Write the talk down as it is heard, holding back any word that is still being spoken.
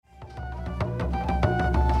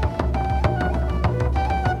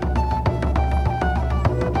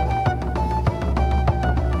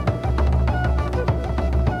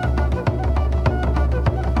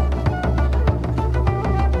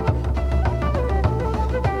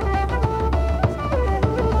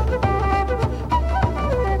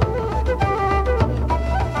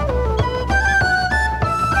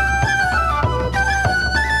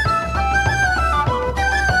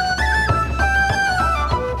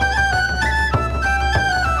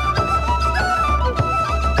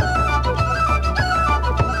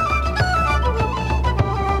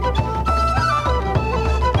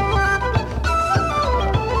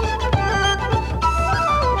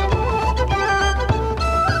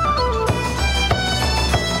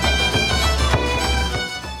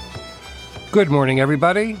Good morning,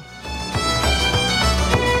 everybody.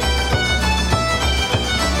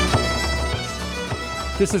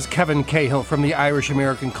 This is Kevin Cahill from the Irish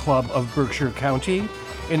American Club of Berkshire County,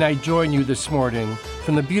 and I join you this morning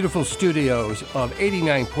from the beautiful studios of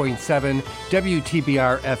 89.7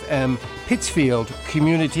 WTBR FM Pittsfield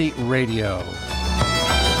Community Radio.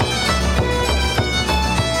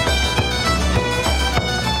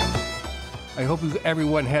 I hope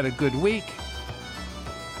everyone had a good week.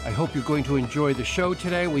 I hope you're going to enjoy the show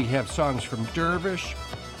today. We have songs from Dervish,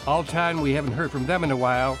 Alton, we haven't heard from them in a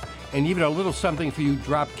while, and even a little something for you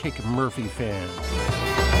Dropkick Murphy fans.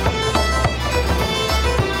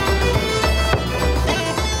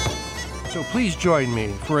 So please join me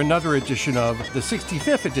for another edition of, the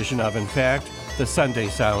 65th edition of, in fact, the Sunday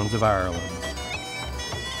Sounds of Ireland.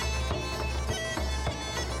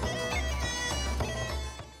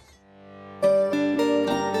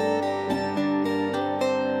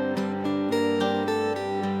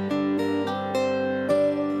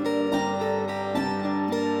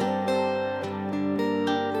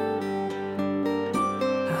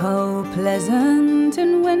 How pleasant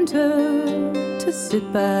in winter to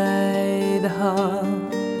sit by the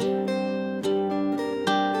hearth,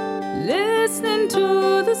 listening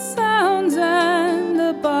to the sounds and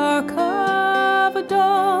the bark of a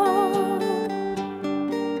dog,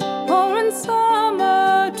 or in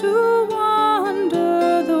summer to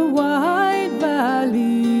wander the wide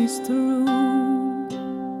valleys through,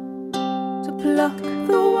 to pluck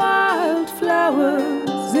the wild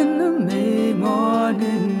flowers in the May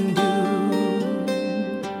morning dew.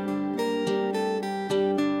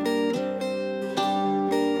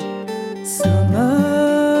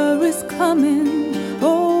 Summer is coming,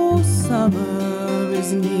 oh, summer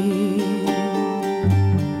is near,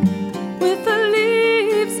 with the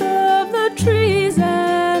leaves of the trees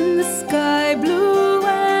and the sky blue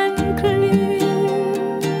and clear.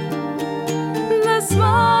 The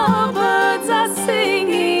small birds are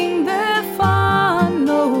singing their fond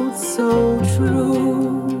notes so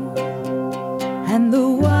true, and the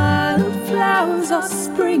wild flowers are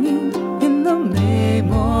springing in the May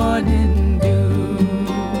morning.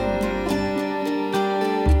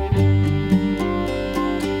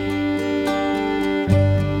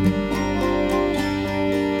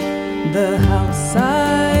 The house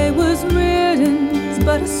I was reared in's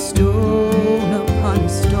but a stone upon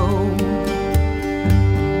stone,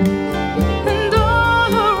 and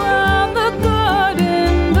all around the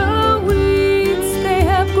garden the weeds they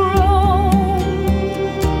have grown,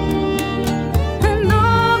 and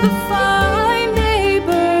all the fine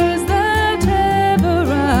neighbors that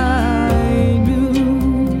ever I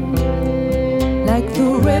knew, like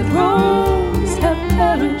the red rose, have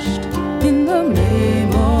perished in the May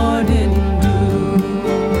morning.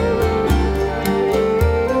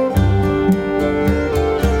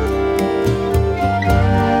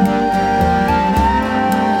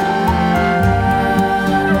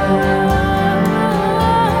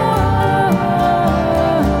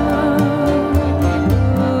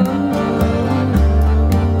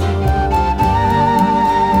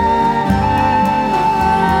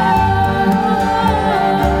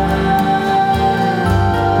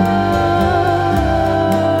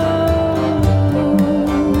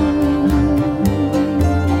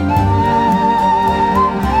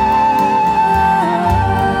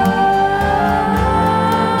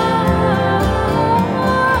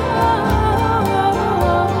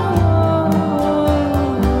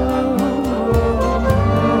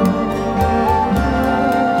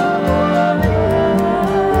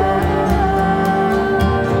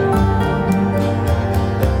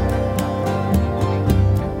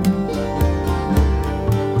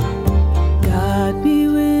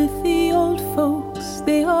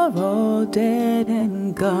 Dead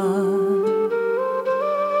and gone,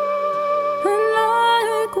 and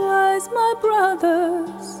likewise my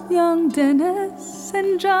brothers, young Dennis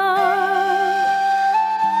and John,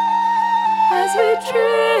 as we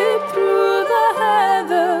trip through the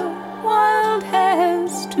heather, wild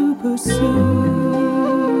hares to pursue.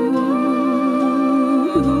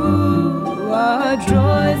 Our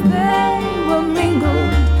joys they were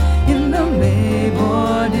mingled in the May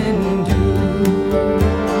morning dew.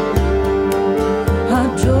 Our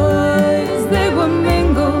joys, they were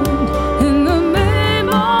mingled in the May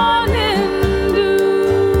morning dew.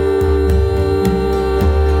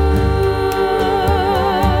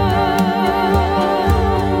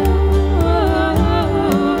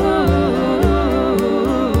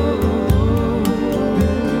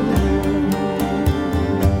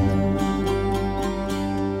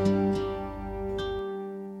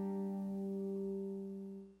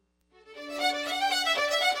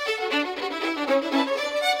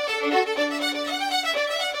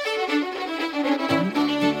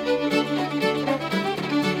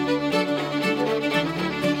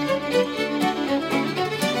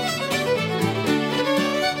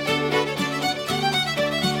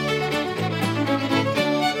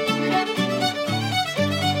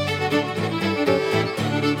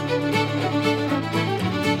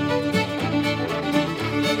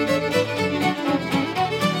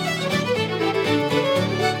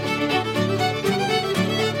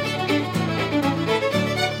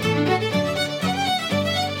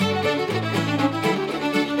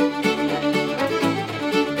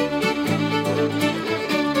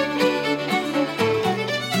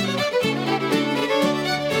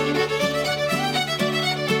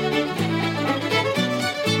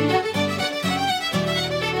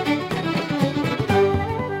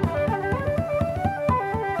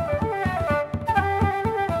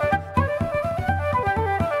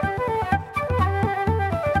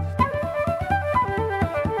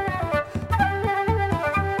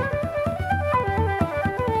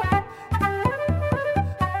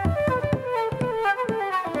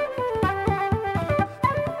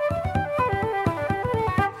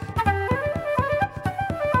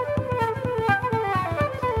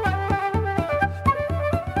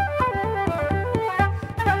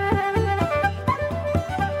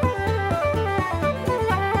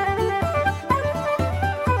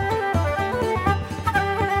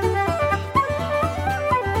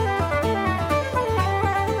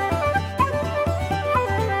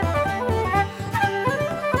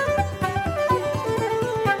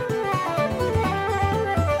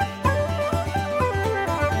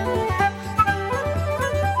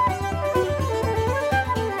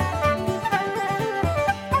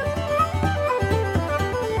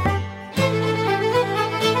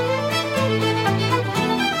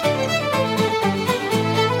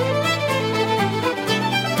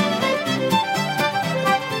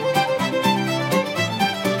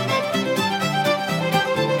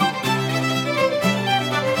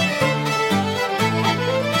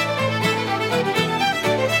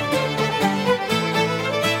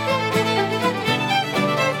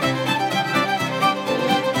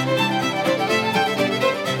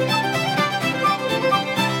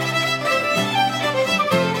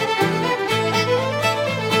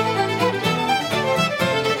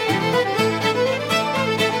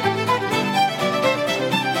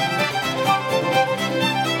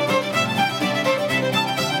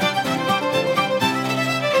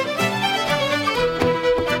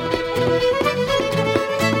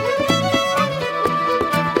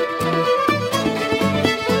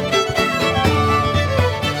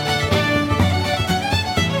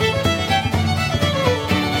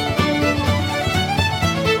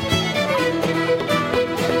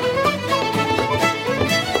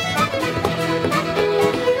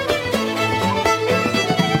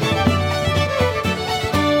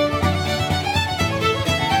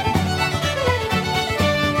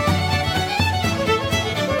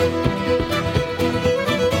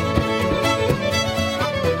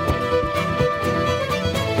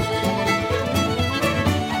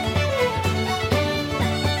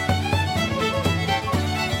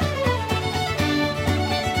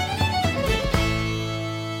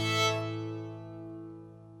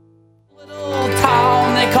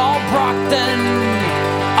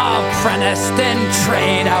 destined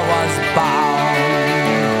trade I was bound,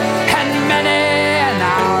 and many an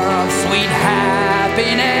hour of sweet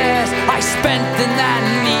happiness I spent in that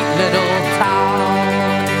neat little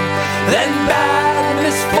town. Then bad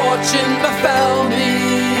misfortune befell me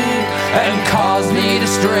and caused me to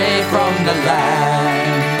stray from the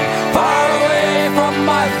land, far away from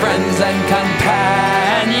my friends and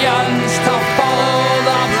companions, to follow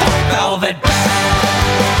the Black Velvet Band.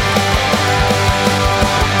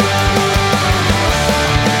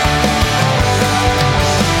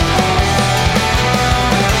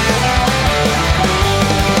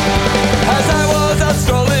 As I was out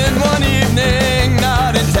strolling one evening,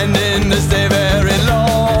 not intending to stay very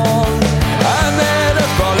long, I met a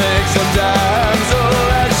frolicsome damsel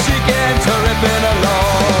as she came tripping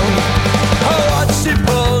along. Oh, what she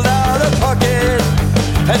pulled out of pocket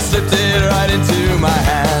and slipped it right into my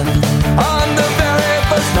hand. On the very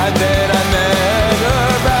first night that I met her,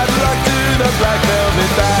 bad luck to the Black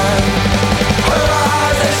Velvet Band. Her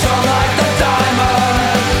eyes, they shone like the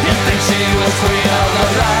diamond, you'd think she was queen of the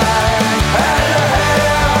land, and her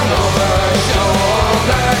hair hung over her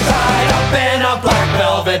shoulder, tied up in a black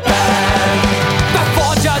velvet band.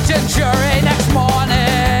 Before judge and jury next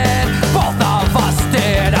morning, both of us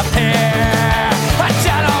did appear. A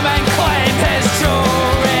gentleman claimed his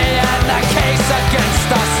jewelry, and the case against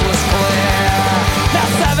us was clear. Now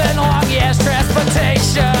 7 long years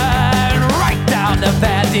transportation, right down to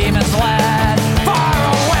Van Diemen's Land, far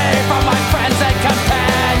away from my friends and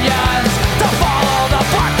companions, to follow the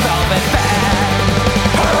Black Velvet Band.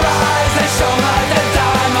 Her eyes, they shone like a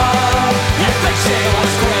diamond, you'd think she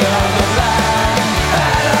was queen of the land,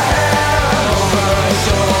 and her hair hung over her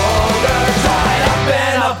shoulder, tied up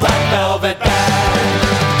in a black velvet band.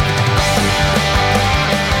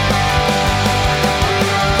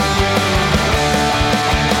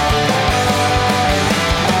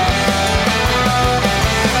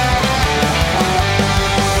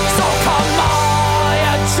 So come all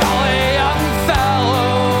you jolly young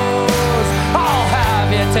fellows, I'll have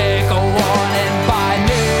you take a warning by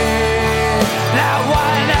me. Now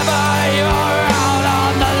whenever you're out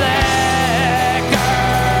on the liquor,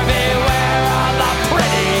 beware of the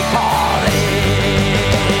pretty collie.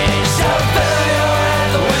 She'll fill you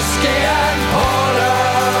with whiskey and porter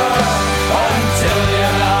until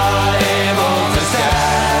you're not able to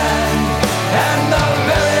stand, and the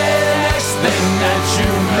very next thing that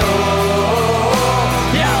you know,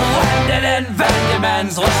 you're landed in Van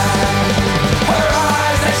Diemen's Land. Her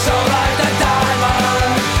eyes, they shone like the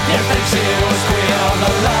diamond, you'd think she was queen of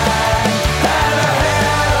the land, and her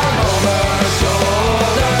hair hung over her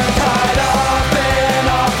shoulder, tied up in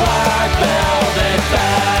a black velvet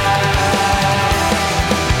band.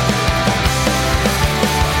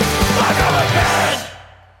 Black velvet band!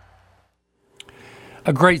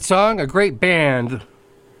 A great song, a great band.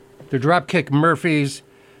 The Dropkick Murphys,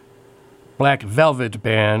 Black Velvet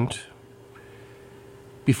Band.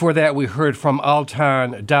 Before that, we heard from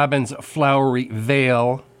Alton Dobbins' Flowery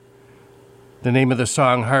Vale. The name of the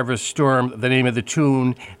song, Harvest Storm, the name of the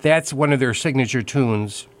tune. That's one of their signature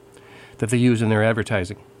tunes that they use in their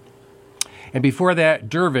advertising. And before that,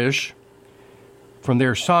 Dervish, from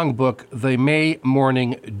their songbook, The May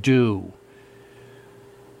Morning Dew.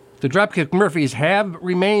 The Dropkick Murphys have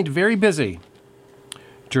remained very busy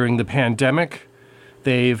during the pandemic.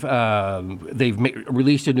 They've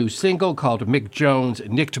released a new single called Mick Jones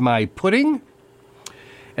Nicked My Pudding.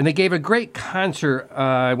 And they gave a great concert,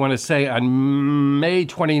 I want to say, on May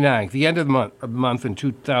 29th, the end of the month in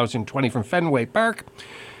 2020, from Fenway Park,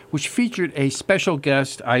 which featured a special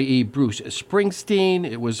guest, i.e. Bruce Springsteen.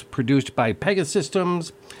 It was produced by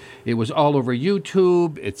Pegasystems. It was all over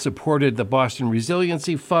YouTube. It supported the Boston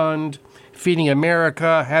Resiliency Fund, Feeding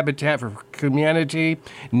America, Habitat for Humanity.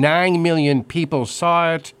 9 million people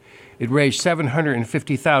saw it. It raised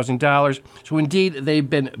 $750,000. So indeed, they've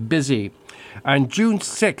been busy. On June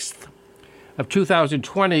 6th of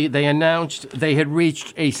 2020, they announced they had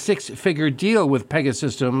reached a 6-figure deal with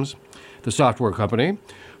Pegasystems, the software company,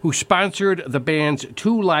 who sponsored the band's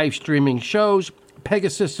 2 live streaming shows.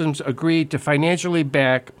 Pegasystems agreed to financially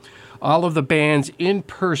back all of the band's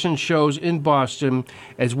in-person shows in Boston,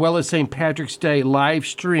 as well as St. Patrick's Day live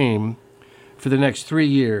stream for the next 3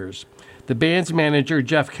 years. The band's manager,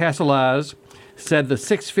 Jeff Casalaz, said the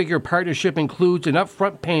 6-figure partnership includes an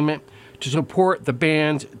upfront payment to support the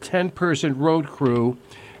band's 10-person road crew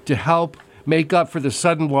to help make up for the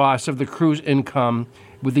sudden loss of the crew's income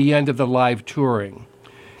with the end of the live touring.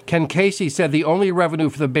 Ken Casey said the only revenue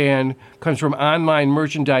for the band comes from online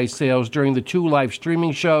merchandise sales during the 2 live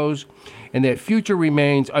streaming shows, and that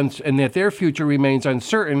their future remains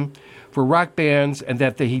uncertain for rock bands, and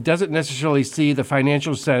that he doesn't necessarily see the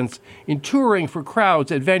financial sense in touring for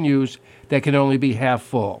crowds at venues that can only be half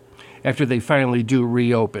full after they finally do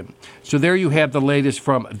reopen. So there you have the latest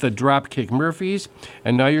from the Dropkick Murphys,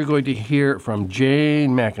 and now you're going to hear from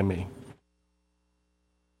Jane McAmey.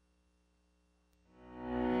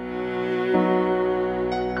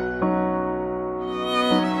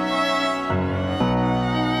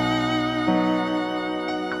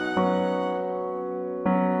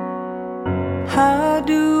 How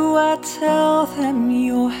do I tell them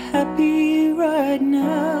you're happy right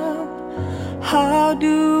now? How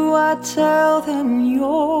do I tell them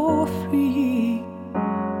you're free?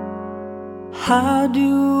 How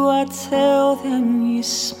do I tell them you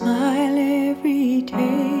smile every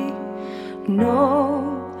day?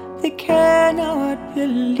 No, they cannot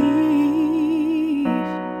believe.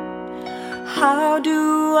 How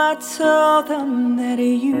do I tell them that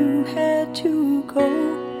you had to go?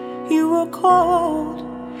 You were called,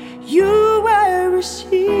 you were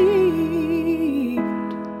received.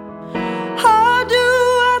 How do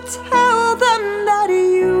I tell them that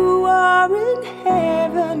you are in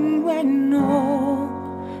heaven when all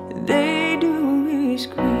they do is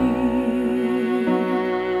grieve?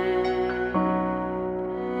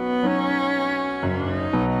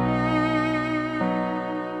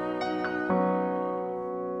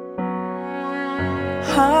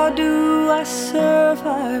 How do I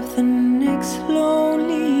survive the next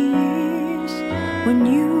lonely years when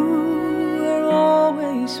you are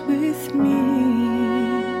always with me?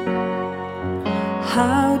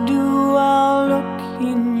 How do I look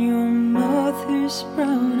in your mother's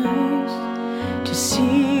brown eyes to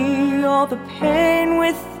see all the pain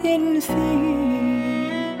within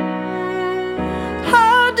thee?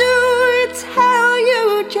 How do I tell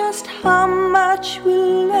you just how much we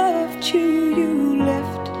loved you? You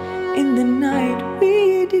left in the night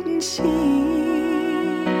we didn't see.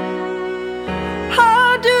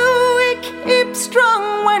 How do we keep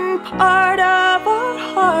strong when part of our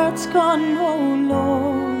heart's gone? Oh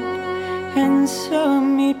Lord, answer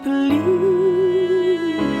me please.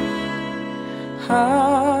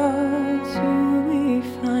 How do we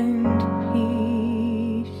find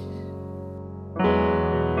peace?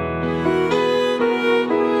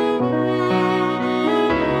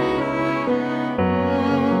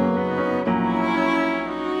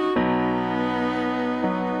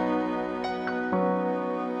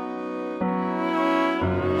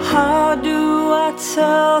 How do I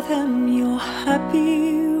tell them you're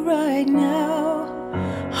happy right now?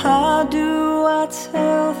 How do I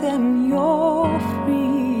tell them you're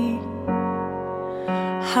free?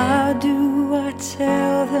 How do I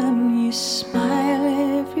tell them you smile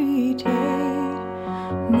every day?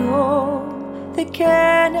 No, they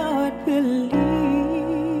cannot believe.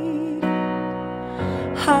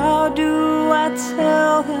 How do I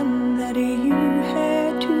tell them that you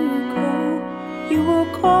had to go? You were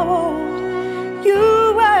called,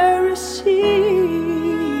 you were received.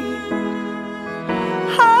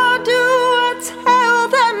 How do I tell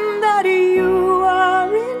them that you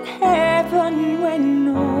are in heaven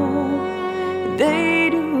when all they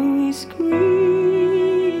do is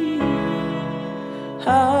grieve?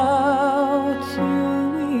 How do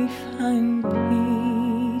we find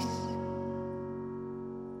peace?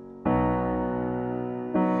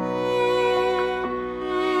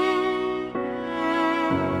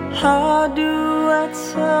 How do I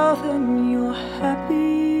tell them you're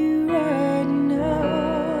happy right now?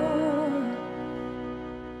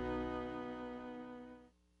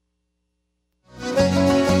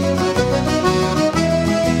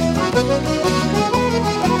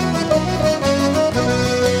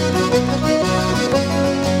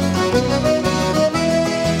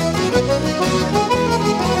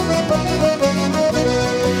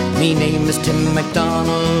 Me name is Tim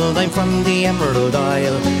MacDonald, I'm from the Emerald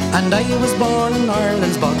Isle, and I was born in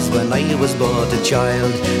Ireland's box when I was but a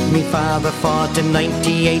child. Me father fought in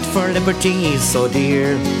 98 for liberty so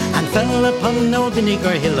dear, and fell upon old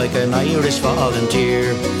Vinegar Hill like an Irish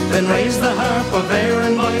volunteer. Then raise the harp of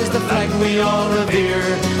Erin, boys, the flag we all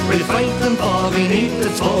revere. We'll fight and fall beneath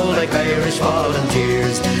its fold like Irish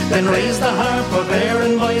volunteers. Then raise the harp of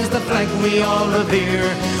Erin, boys, the flag we all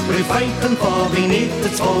revere. We'll fight and fall beneath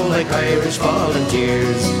its fold like Irish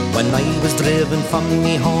volunteers. When I was driven from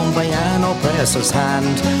me home by an oppressor's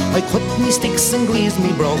hand, I cut me sticks and greased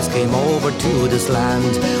me brogues, came over to this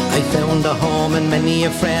land. I found a home and many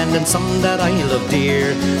a friend, and some that I love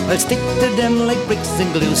dear. I'll stick to them like bricks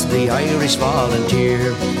and glues, the Irish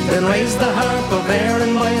volunteer. Then raise the harp of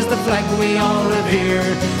Erin, boys, the flag we all revere.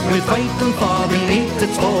 We'll fight and fall beneath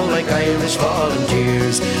its toll like Irish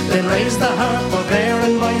volunteers. Then raise the harp of air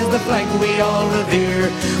and rise the flag we all revere.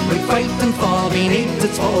 We'll fight and fall beneath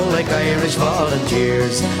its toll like Irish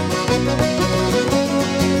volunteers.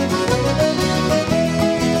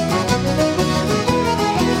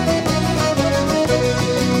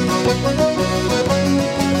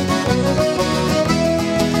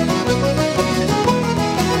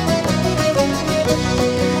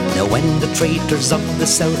 When the traitors of the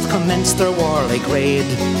south commenced their warlike raid,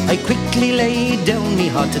 I quickly laid down me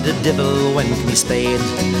hod to the devil went me spade.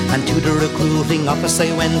 And to the recruiting office I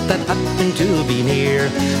went that happened to be near,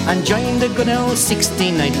 and joined the good old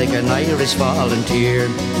 69th like an Irish volunteer.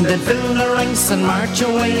 Then fill the ranks and march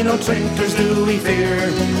away, no traitors do we fear.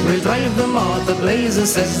 We'll drive them all to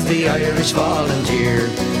blazes, says the Irish volunteer.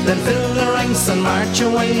 Then fill the ranks and march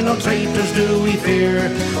away, no traitors do we fear.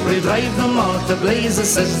 We'll drive them all to blazes,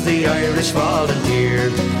 says the Irish volunteer.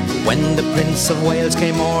 When the Prince of Wales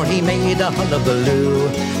came o'er, he made a hullabaloo.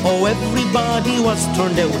 Oh, everybody was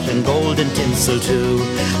turned out in gold and tinsel too.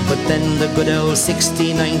 But then the good old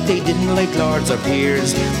 69th, they didn't like lords or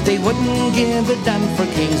peers. They wouldn't give a damn for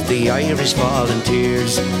kings, the Irish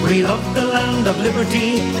volunteers. We love the land of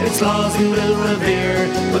liberty, its laws we will revere.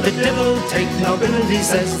 But the devil take nobility,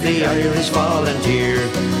 says the Irish volunteer.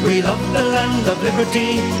 We love the land of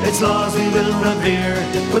liberty, its laws we will revere.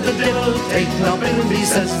 But the devil take nobility,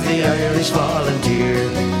 says the Irish volunteer.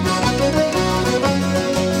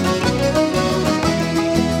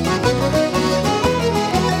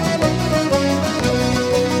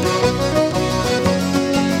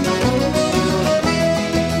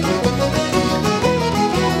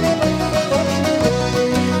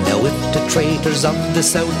 Traitors of the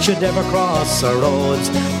south should ever cross our roads,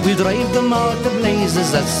 we'll drive them all to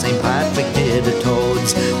blazes as St. Patrick did at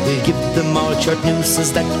Toads. We'll give them all short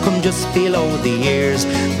nooses that come just below the ears,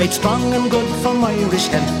 made strong and good from Irish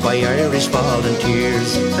hemp by Irish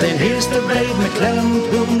volunteers. Then here's the brave McClellan,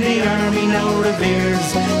 whom the army now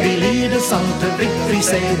reveres. He lead us on to victory,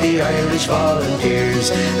 say the Irish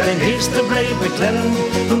volunteers. Then here's the brave McClellan,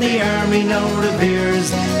 whom the army now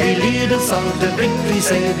reveres. He lead us on to victory,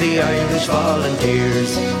 say the Irish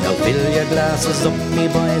volunteers. Now fill your glasses up, me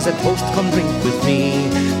boys, at post come drink with me.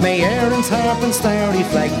 May Erin's harp and starry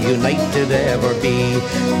flag united ever be.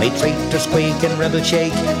 May traitors quake and rebel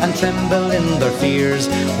shake and tremble in their fears,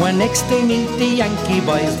 when next they meet the Yankee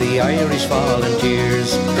boys, the Irish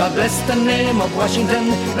volunteers. God bless the name of Washington,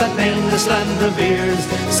 that name this land reveres.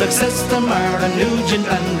 Success to Mara Nugent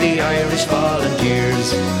and the Irish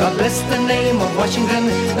volunteers. God bless the name of Washington,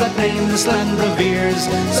 that name this land reveres.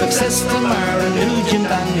 Success to Mara Nugent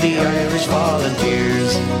and the Irish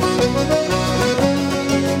volunteers.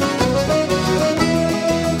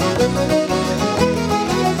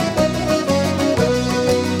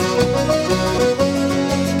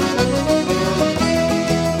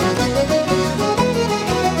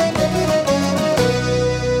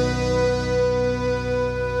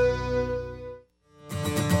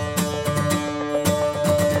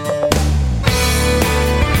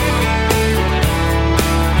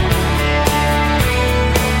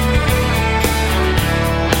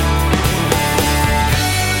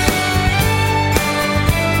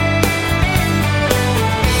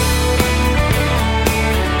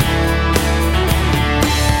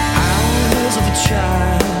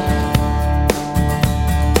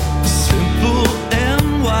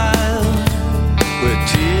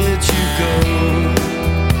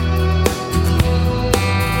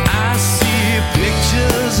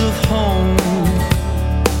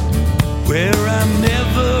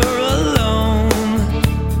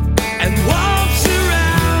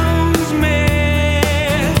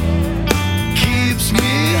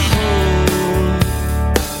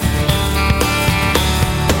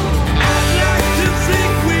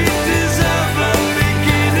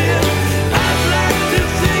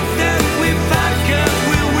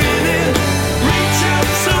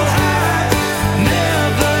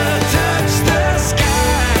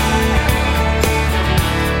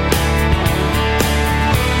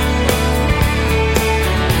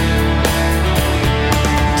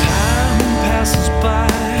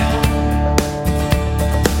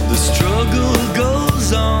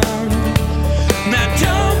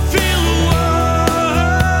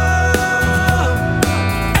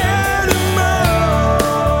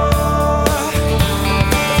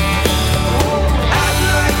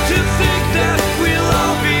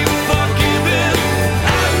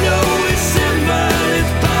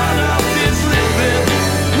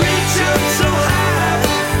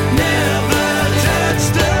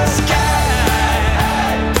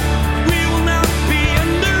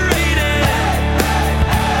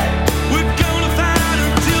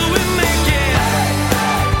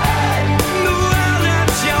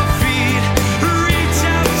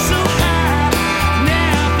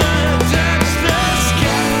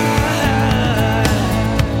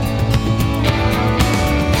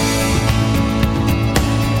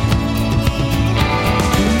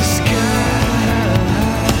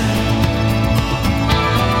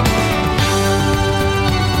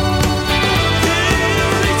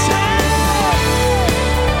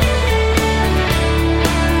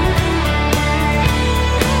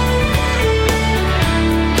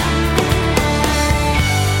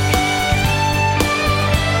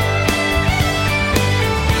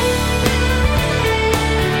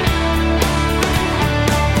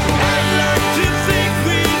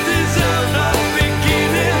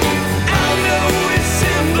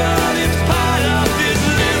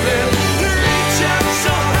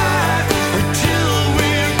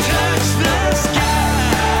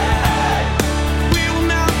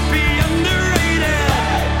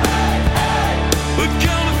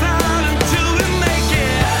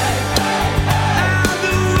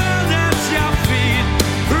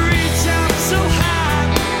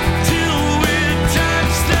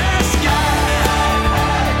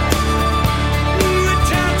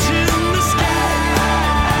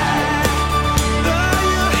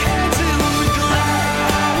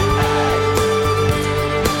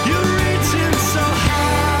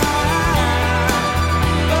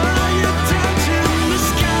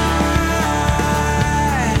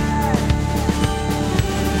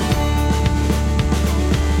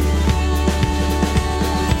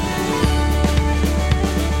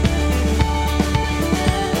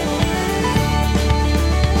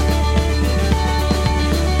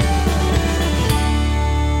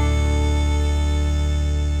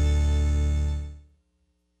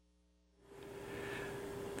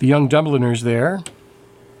 The Young Dubliners there.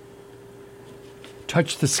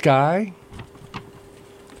 Touch the Sky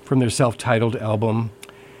from their self-titled album.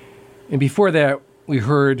 And before that, we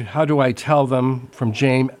heard How Do I Tell Them from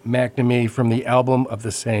James McNamee from the album of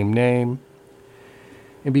the same name.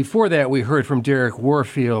 And before that, we heard from Derek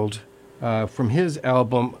Warfield from his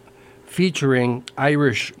album featuring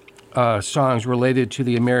Irish songs related to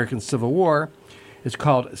the American Civil War. It's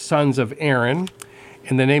called Sons of Erin.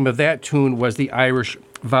 And the name of that tune was the Irish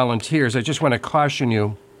Volunteers. I just want to caution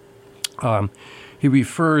you. He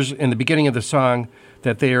refers in the beginning of the song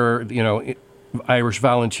that they are, Irish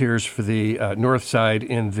volunteers for the North Side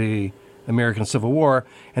in the American Civil War,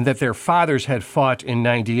 and that their fathers had fought in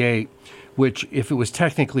 98, which, if it was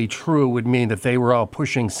technically true, would mean that they were all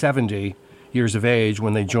pushing 70 years of age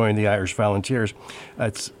when they joined the Irish Volunteers.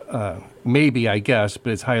 It's maybe, I guess,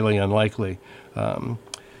 but it's highly unlikely.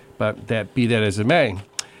 But be that as it may.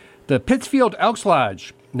 The Pittsfield Elks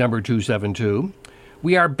Lodge, number 272.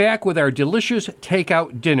 We are back with our delicious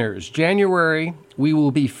takeout dinners. January, we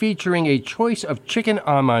will be featuring a choice of chicken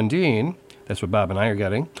amandine, that's what Bob and I are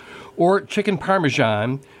getting, or chicken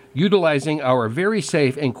parmesan, utilizing our very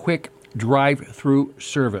safe and quick drive-through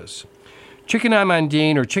service. Chicken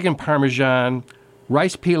amandine or chicken parmesan,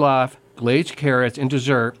 rice pilaf, glazed carrots, and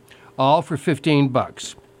dessert, all for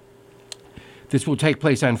 $15. This will take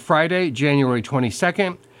place on Friday, January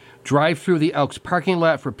 22nd. Drive through the Elks parking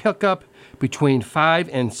lot for pickup between 5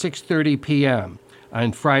 and 6:30 p.m.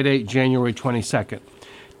 on Friday, January 22nd.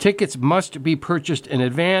 Tickets must be purchased in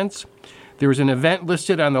advance. There is an event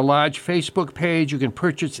listed on the Lodge Facebook page. You can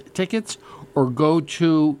purchase tickets or go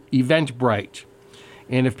to Eventbrite.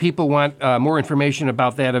 And if people want more information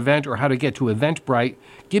about that event or how to get to Eventbrite,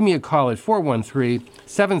 give me a call at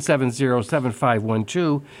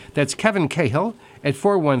 413-770-7512. That's Kevin Cahill at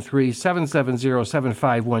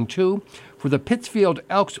 413-770-7512 for the Pittsfield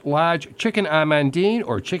Elks Lodge Chicken Amandine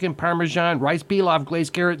or Chicken Parmesan Rice Pilaf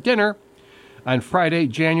Glazed Carrot Dinner on Friday,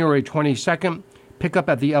 January 22nd. Pick up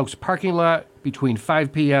at the Elks parking lot between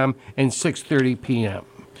 5 p.m. and 6:30 p.m.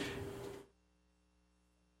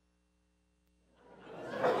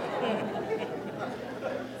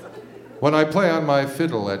 When I play on my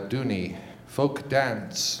fiddle at Dooney, folk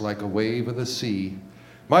dance like a wave of the sea.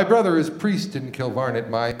 My brother is priest in Kilvarnet,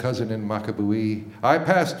 my cousin in Macabuee. I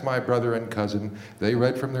passed my brother and cousin, they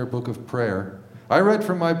read from their book of prayer. I read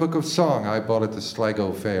from my book of song I bought at the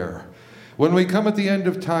Sligo Fair. When we come at the end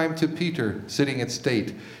of time to Peter, sitting at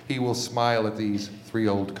state, he will smile at these three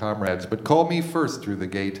old comrades, but call me first through the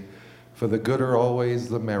gate. For the good are always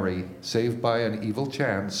the merry, save by an evil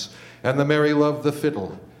chance, and the merry love the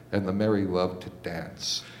fiddle, and the merry love to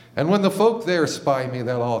dance. And when the folk there spy me,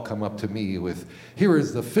 they'll all come up to me with, "Here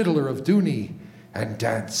is the fiddler of Dooney," and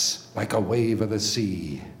dance like a wave of the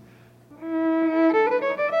sea.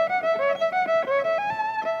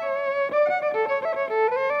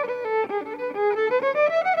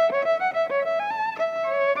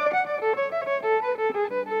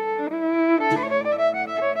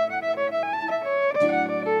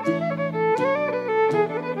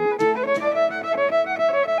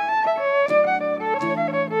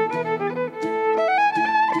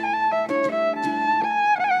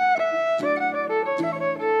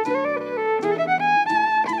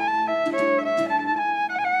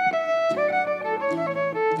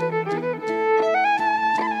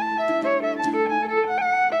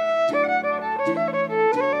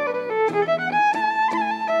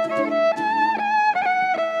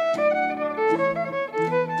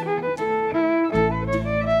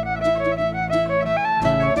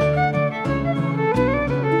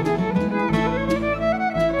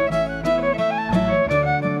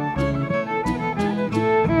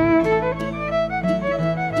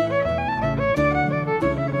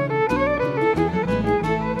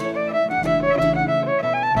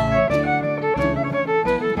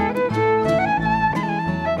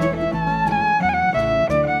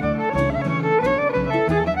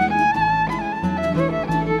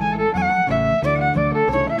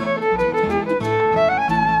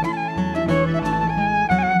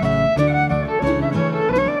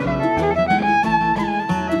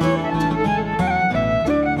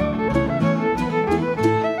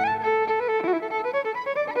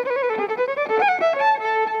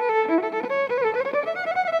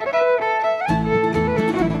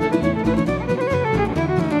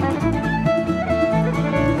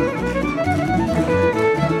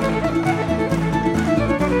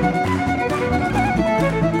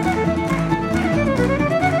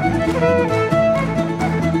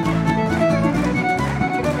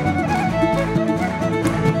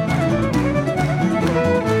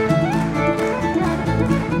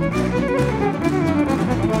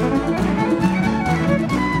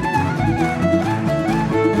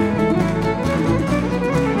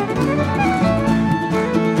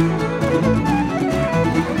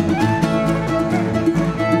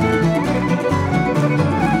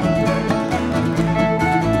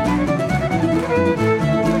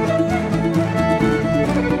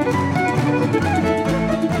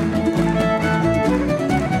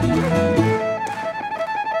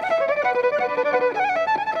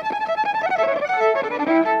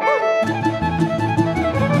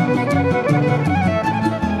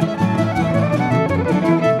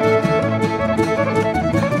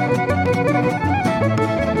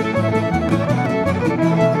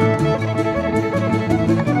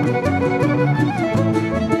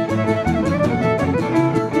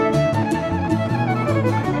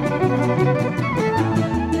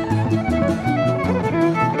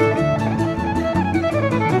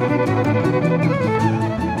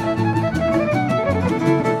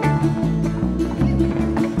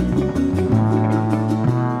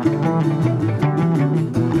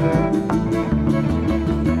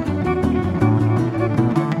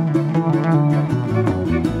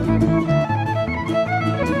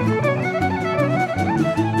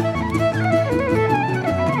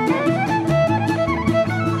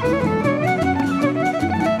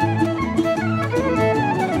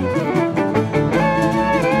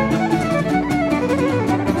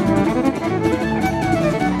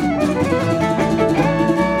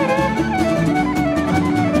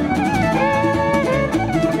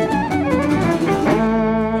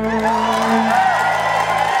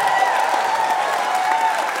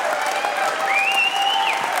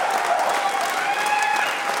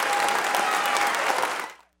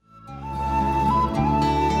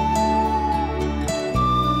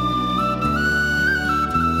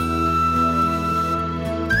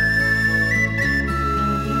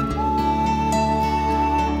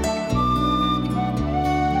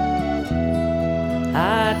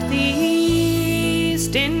 At the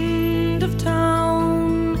east end of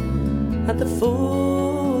town, at the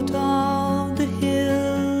foot of the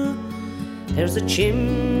hill, there's a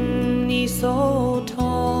chimney so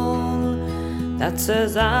tall that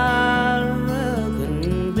says Aragonville,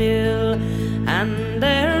 and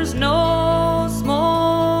there's no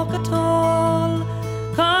smoke at all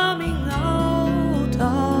coming out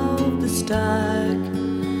of the stack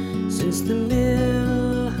since the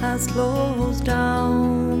mill has closed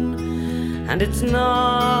down, and it's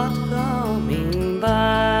not coming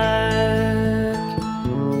back.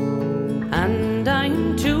 And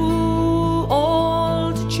I'm too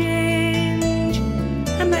old to change,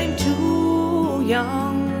 and I'm too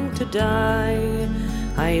young to die.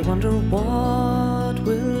 I wonder what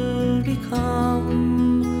will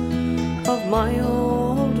become of my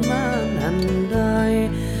old man and I.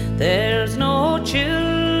 There's no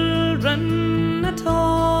children at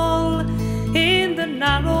all in the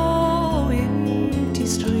narrow empty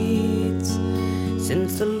streets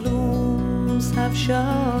since the looms have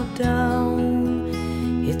shut down.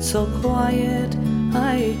 It's so quiet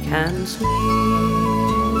I can't sleep.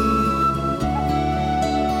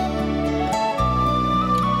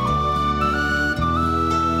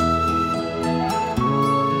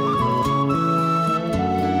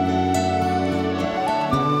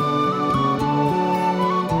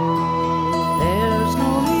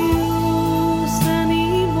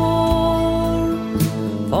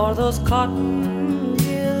 Those cotton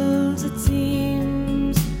hills, it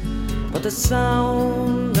seems, but the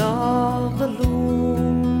sound of the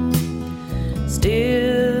loom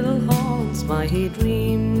still haunts my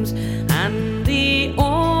dreams, and the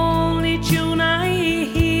only tune I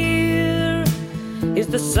hear is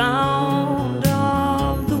the sound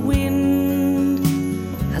of the wind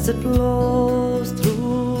as it blows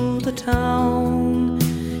through the town.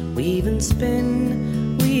 Weave and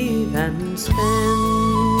spin, weave and spin.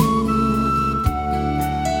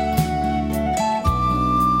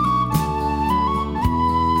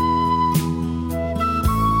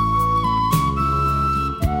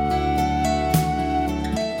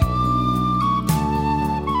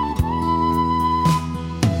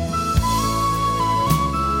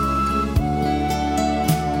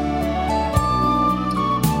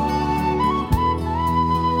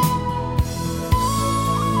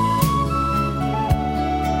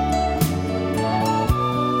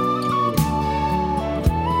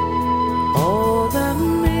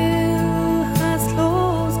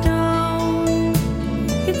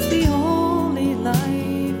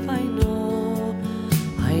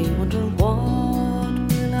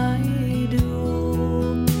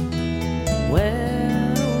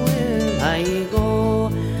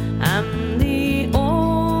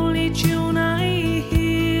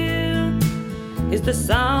 The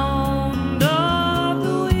sound of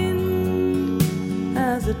the wind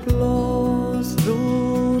as it blows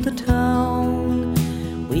through the town.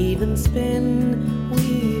 Weave and spin,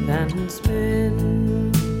 weave and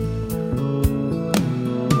spin.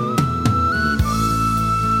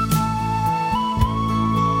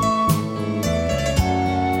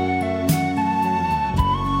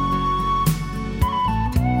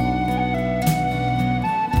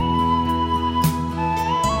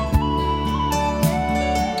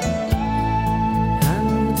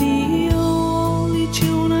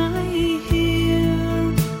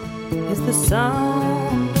 The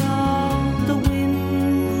sound of the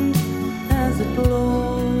wind as it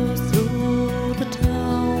blows through the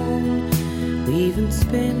town. Weave and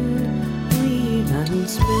spin, weave and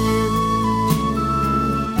spin.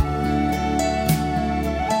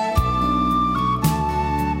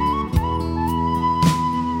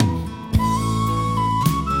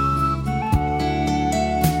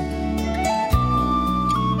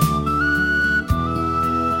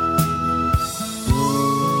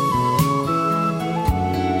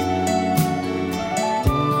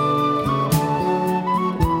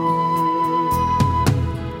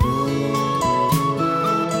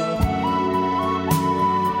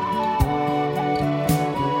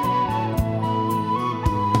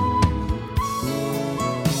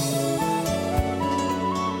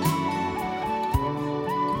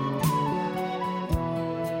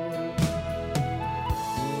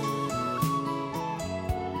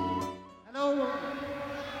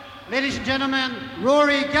 Ladies and gentlemen,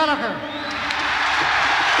 Rory Gallagher.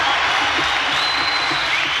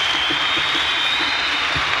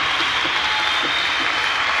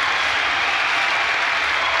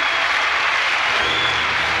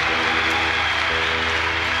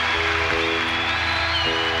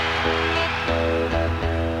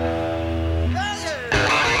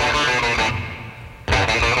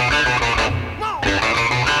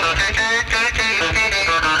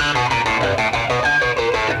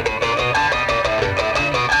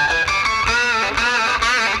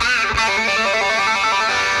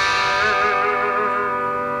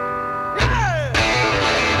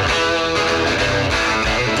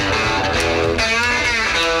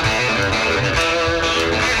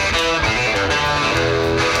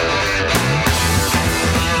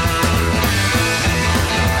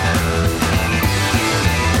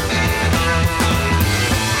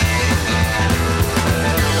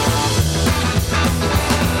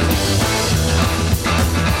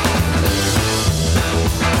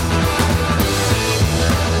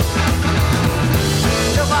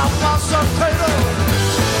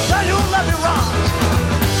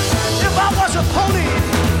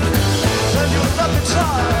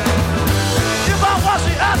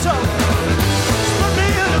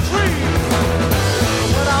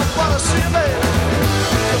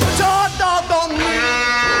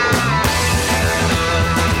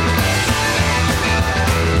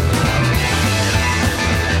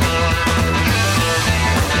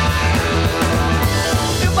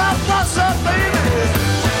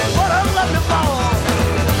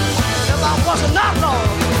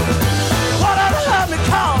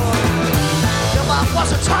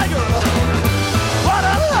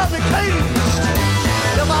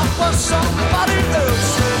 somebody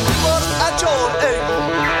else was at your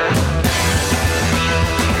age.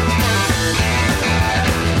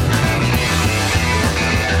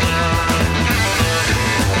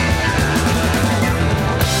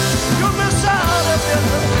 You miss out of it,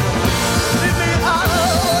 leave me out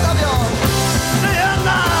of your day and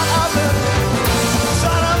night. I've been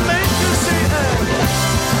trying to make you see it.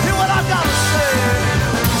 Hear what I gotta say.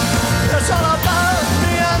 It's all about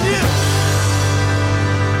me and you.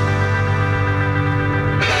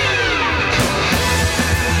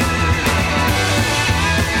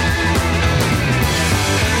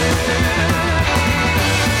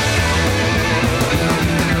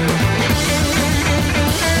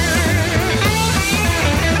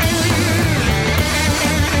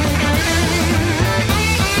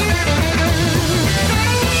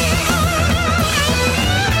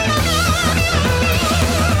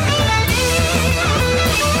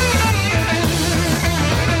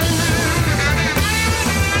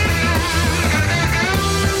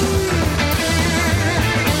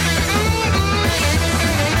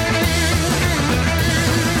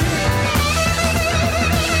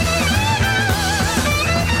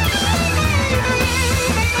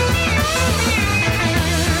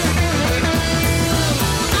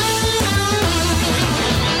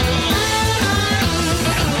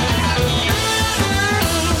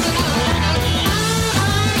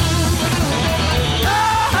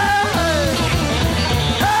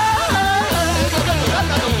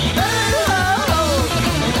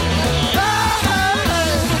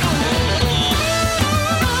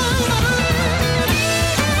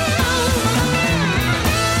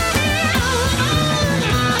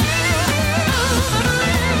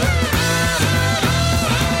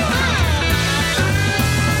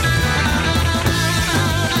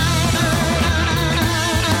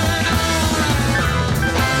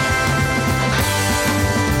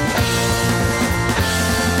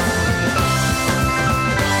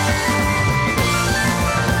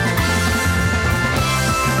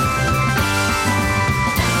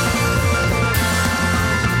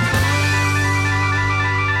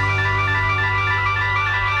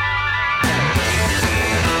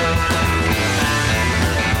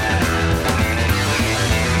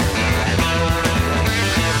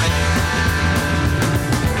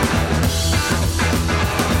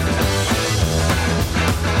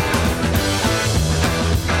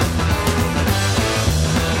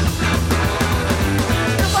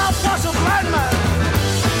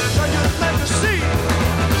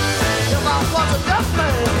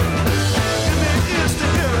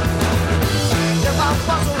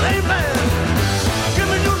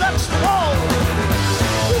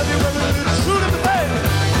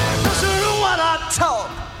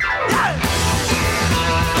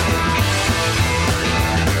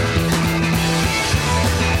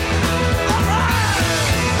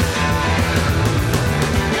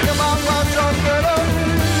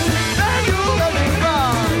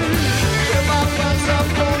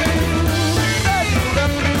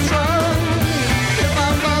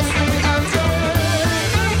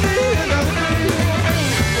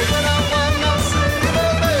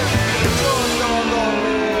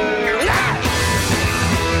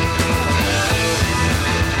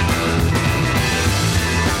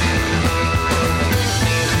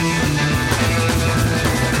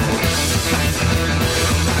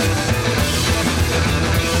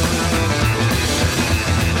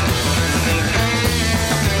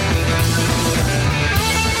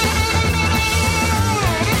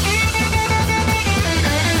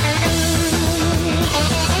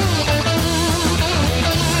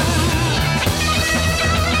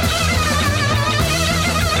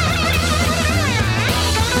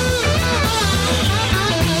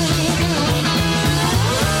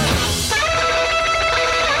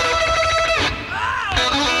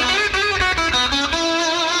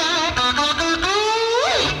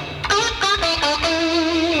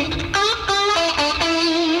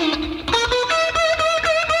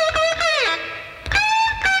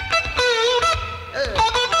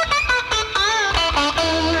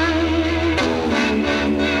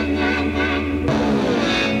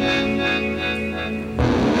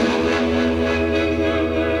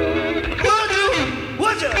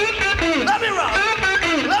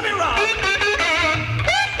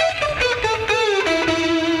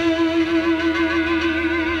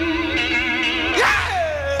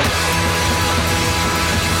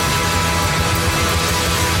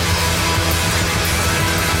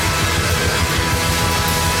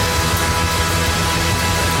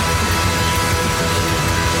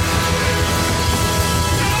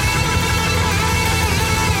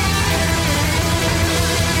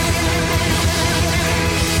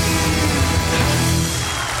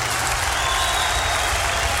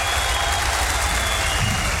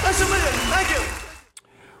 $1 million. Thank you.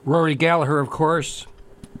 Rory Gallagher, of course.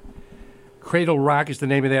 Cradle Rock is the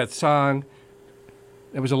name of that song.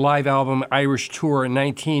 It was a live album, Irish Tour in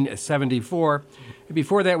 1974. And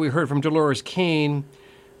before that, we heard from Dolores Keane,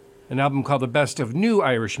 an album called The Best of New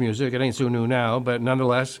Irish Music. It ain't so new now, but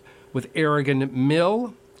nonetheless, with Aragon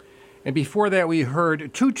Mill. And before that, we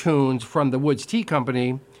heard two tunes from the Woods Tea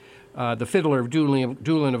Company, The Fiddler of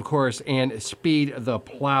Doolin, of course, and Speed the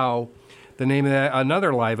Plow. The name of that,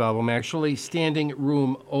 another live album, actually, Standing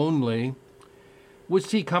Room Only. Woods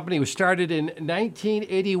Tea Company was started in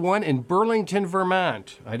 1981 in Burlington,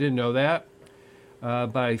 Vermont. I didn't know that.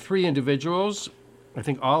 By three individuals, I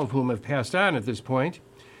think all of whom have passed on at this point.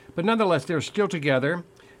 But nonetheless, they're still together.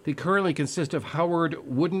 They currently consist of Howard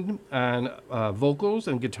Wooden on vocals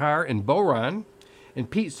and guitar and bodhrán, and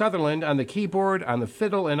Pete Sutherland on the keyboard, on the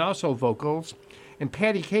fiddle, and also vocals, and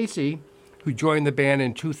Patty Casey, who joined the band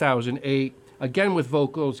in 2008, again with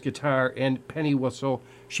vocals, guitar, and penny whistle.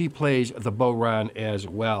 She plays the bodhrán as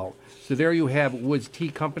well. So there you have Woods Tea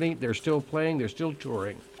Company. They're still playing. They're still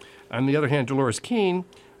touring. On the other hand, Dolores Keane,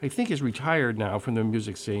 I think, is retired now from the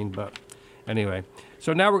music scene. But anyway,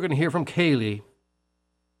 so now we're going to hear from Kaylee.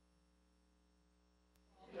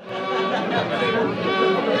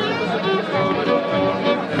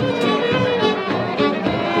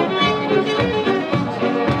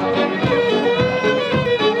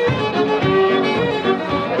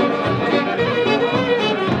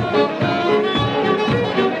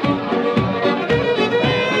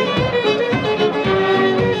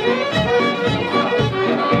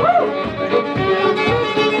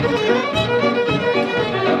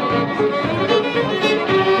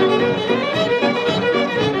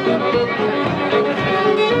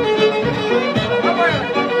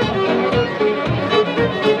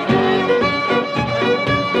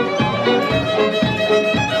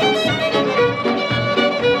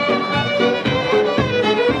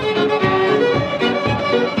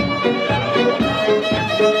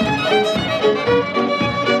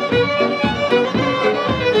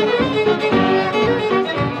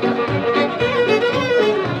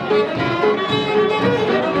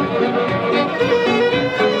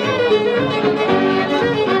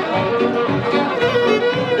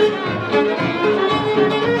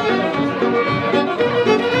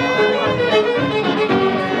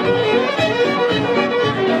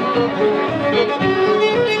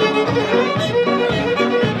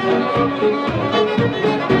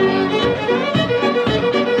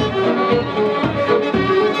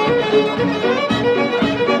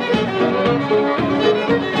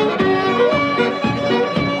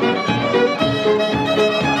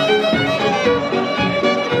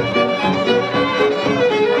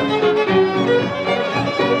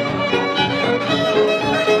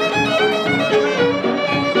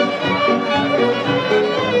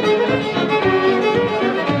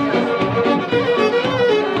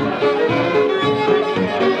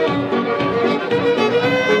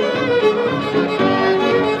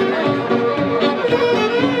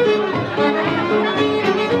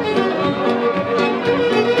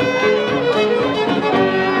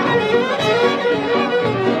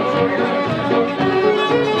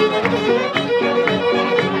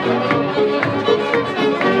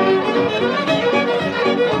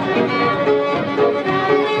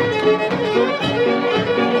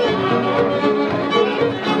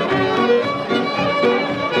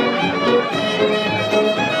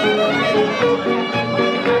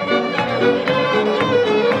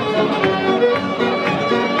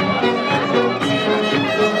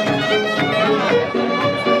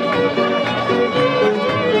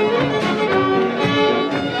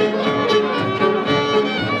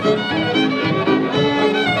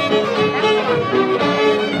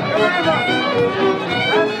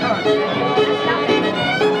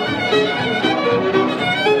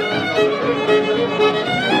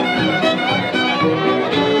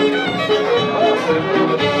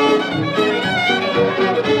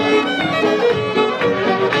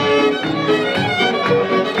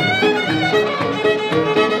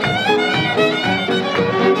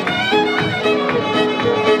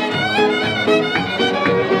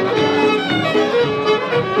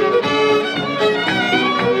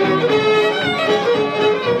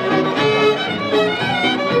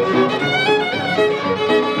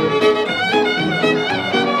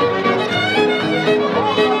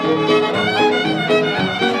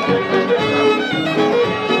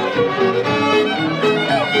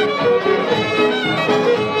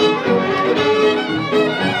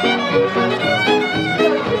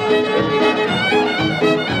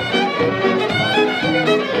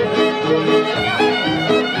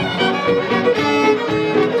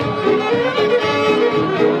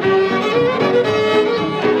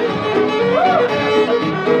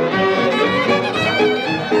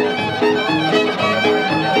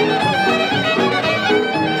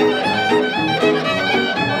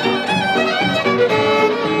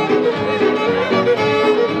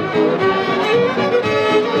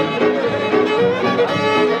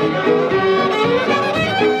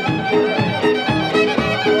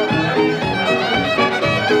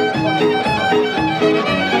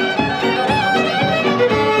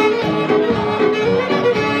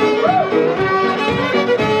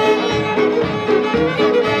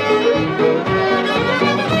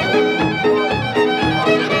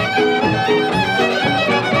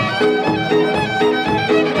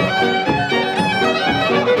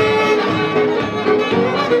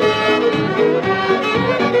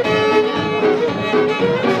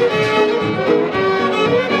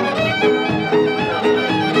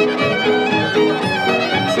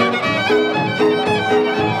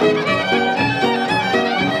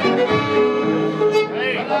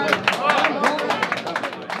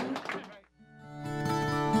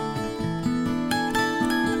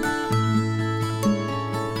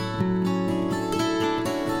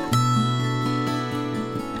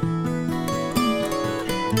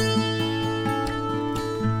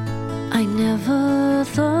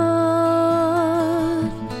 never thought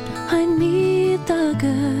I'd meet the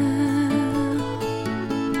girl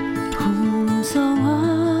whom so often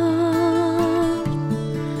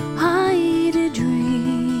I did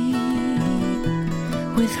dream,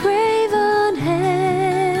 with raven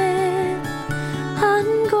hair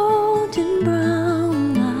and golden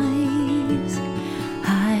brown eyes.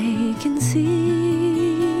 I can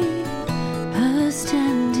see her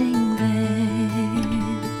standing there.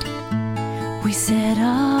 We said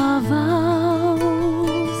our vows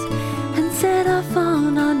and set off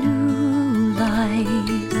on our new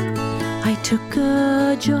lives. I took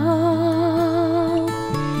a job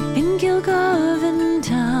in Kilgarvan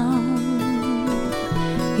town.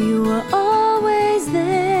 You were always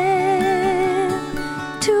there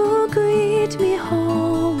to greet me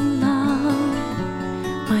home,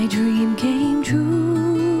 love. My dream came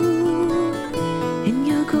true in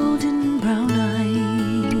your golden brown eyes.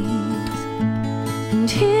 And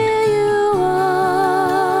here you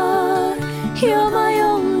are, you're my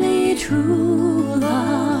only true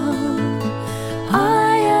love.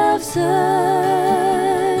 I have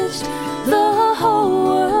searched the whole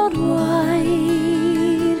world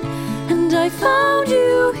wide, and I found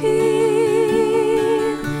you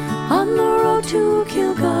here on the road to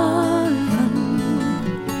Kilgarvan.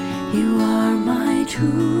 You are my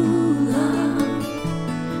true love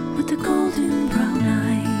with the golden brown eyes.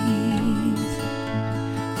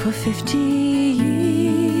 For 50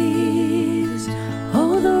 years,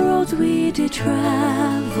 oh, the roads we did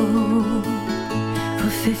travel. For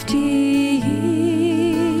 50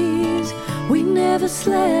 years, we never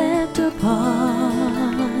slept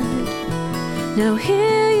apart. Now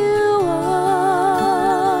here you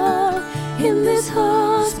are in this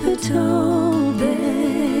hospital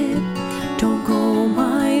bed. Don't go,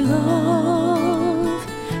 my love,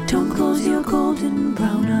 don't close your golden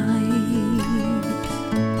brown eyes.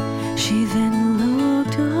 She then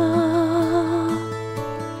looked up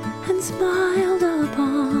and smiled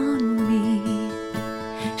upon me.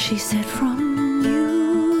 She said, from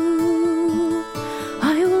you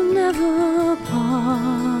I will never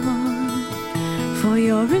part, for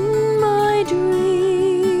you're in my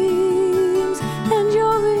dreams and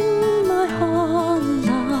you're in my heart,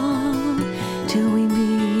 love, till we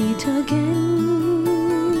meet again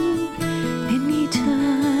in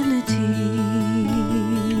eternity.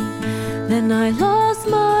 Then I lost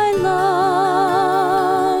my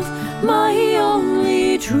love, my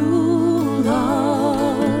only true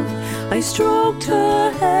love. I stroked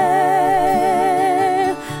her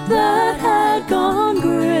hair that had gone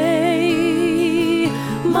gray.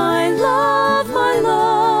 My love,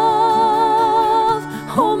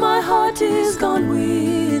 oh, my heart is gone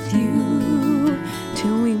with you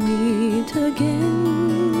till we meet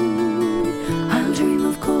again. I'll dream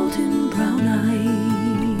of golden brown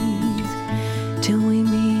eyes till we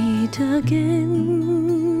meet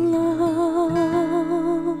again,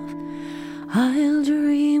 love. I'll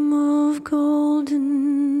dream of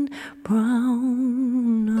golden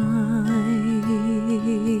brown eyes.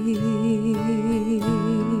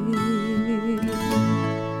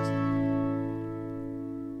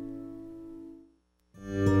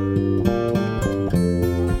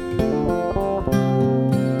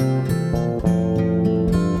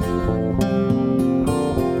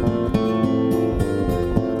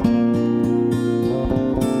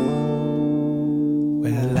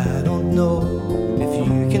 Well, I don't know if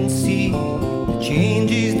you can see the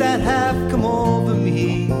changes that have come over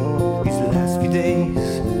me. These last few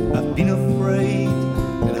days I've been afraid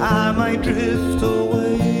that I might drift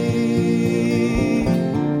away.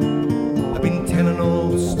 I've been telling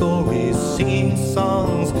old stories, singing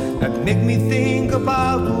songs that make me think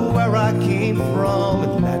about where I came from.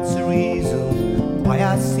 And that's the reason why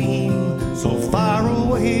I seem so far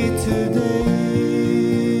away today.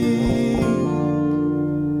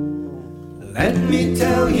 Let me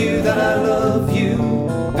tell you that I love you,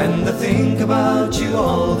 and I think about you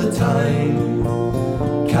all the time.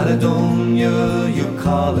 Caledonia, you're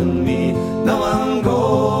calling me, now I'm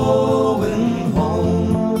going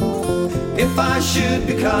home. If I should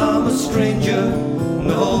become a stranger,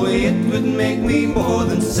 no, it would make me more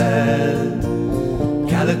than sad.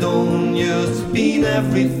 Caledonia's been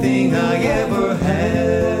everything I ever had.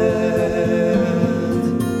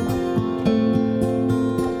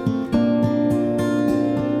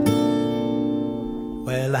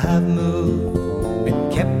 Well, I've moved,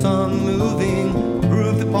 been kept on moving,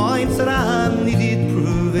 proved the points that I needed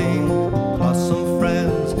proving, lost some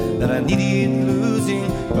friends that I needed losing,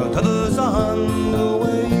 got others on the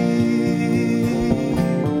way.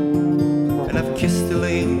 And I've kissed the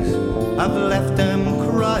ladies, I've left them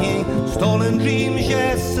crying. flying, stolen dreams,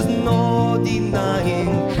 yes, there's no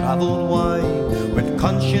denying. Traveled wide with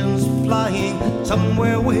conscience flying,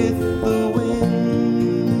 somewhere with the wind.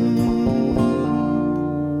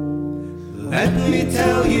 Let me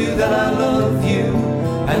tell you that I love you,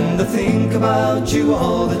 and I think about you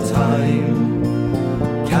all the time.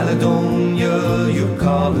 Caledonia, you're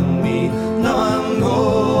calling me, now I'm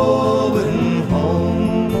going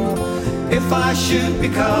home. If I should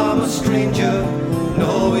become a stranger,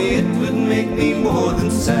 no, it would make me more than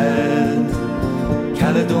sad.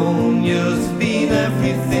 Caledonia's been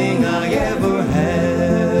everything I ever had.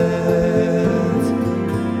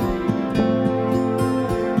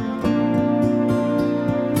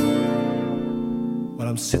 Well,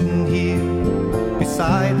 I'm sitting here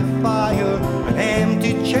beside the fire, an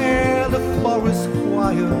empty chair, the forest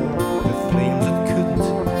choir, the flames that couldn't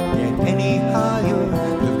get any higher,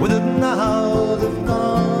 they've withered now, they've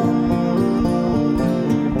gone.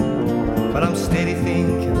 But I'm steady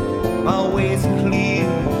thinking, my way's clear,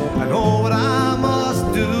 I know what I must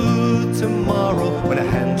do tomorrow. When a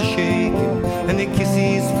hand's shaking and the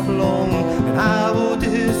kisses flown, and I will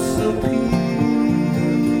disappear.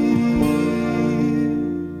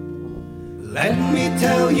 Let me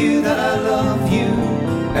tell you that I love you,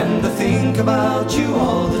 and I think about you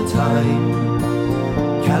all the time.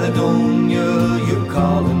 Caledonia, you're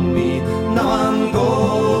calling me, now I'm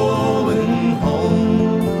going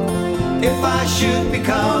home. If I should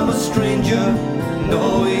become a stranger,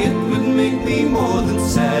 no, it would make me more than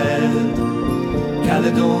sad.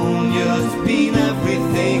 Caledonia's been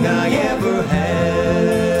everything I ever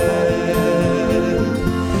had.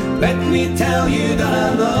 Let me tell you that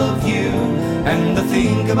I love you, and I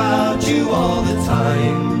think about you all the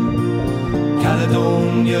time.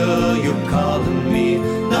 Caledonia, you're calling me,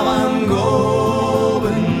 now I'm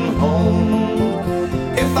going home.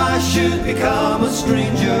 If I should become a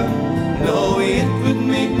stranger, no, it would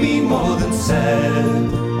make me more than sad.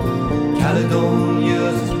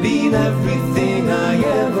 Caledonia's been everything I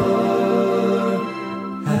ever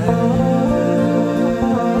had.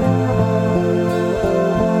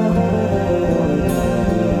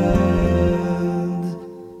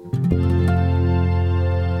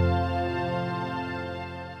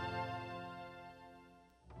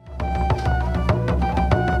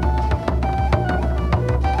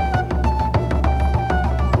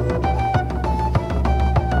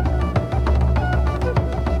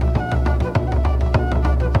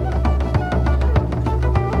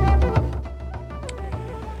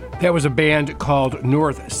 That was a band called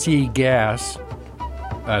North Sea Gas,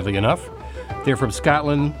 oddly enough. They're from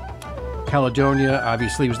Scotland. Caledonia,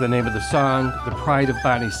 obviously, was the name of the song. The Pride of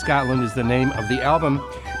Bonnie Scotland is the name of the album.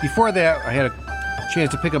 Before that, I had a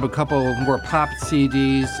chance to pick up a couple more pop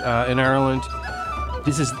CDs in Ireland.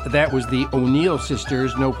 That was the O'Neill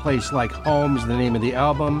Sisters, No Place Like Home is the name of the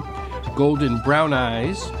album. Golden Brown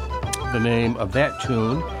Eyes, the name of that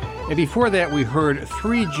tune. And before that, we heard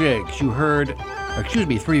three jigs.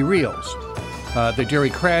 Three reels. The Derry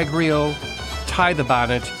Cragg reel, Tie the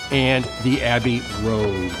Bonnet, and the Abbey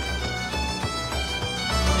Road.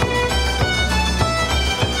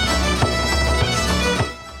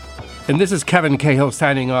 And this is Kevin Cahill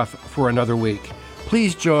signing off for another week.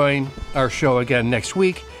 Please join our show again next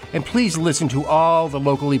week, and please listen to all the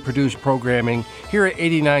locally produced programming here at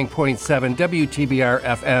 89.7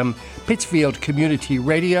 WTBR-FM, Pittsfield Community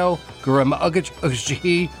Radio, Guramaugach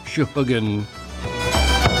Shuhugan.